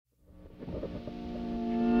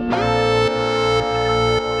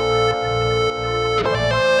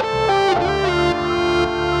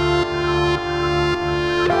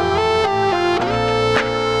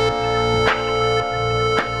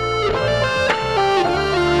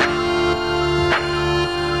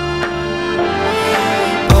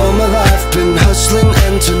hustling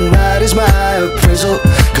and tonight is my appraisal.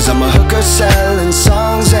 Cause I'm a hooker selling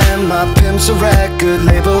songs and my pimp's a record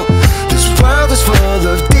label. This world is full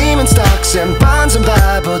of demon stocks and bonds and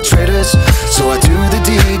Bible traders. So I do the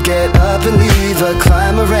deed, get up and leave a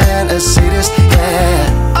climber and a sadist,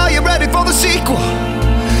 yeah. Are you ready for the sequel?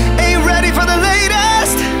 Ain't ready for the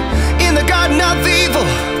latest? In the garden of evil,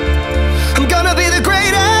 I'm gonna be the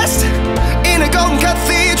greatest. In a golden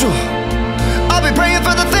cathedral, I'll be praying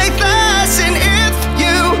for the faithless. And if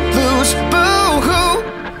you lose, boo-hoo.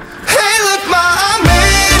 Hey look ma, I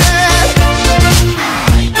made it.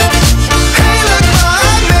 Hey look ma,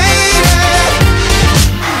 I made it.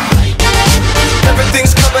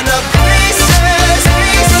 Everything's coming up pieces,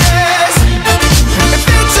 pieces. If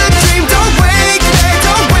it's a dream, don't wake me,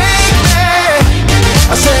 don't wake me.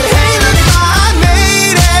 I said hey look ma, I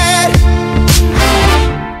made it.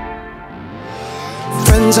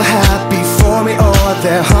 Friends are happy for me, or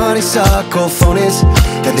they're honeysuckle phonies.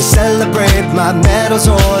 Then they celebrate my medals,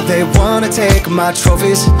 or they wanna take my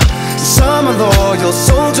trophies. Some are loyal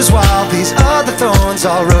soldiers while these other thorns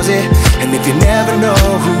are rosy. And if you never know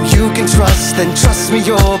who you can trust, then trust me,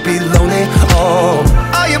 you'll be lonely. Oh,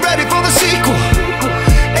 are you ready for the sequel?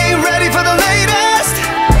 Ain't ready for the latest?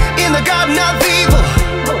 In the garden of evil,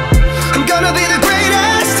 I'm gonna be the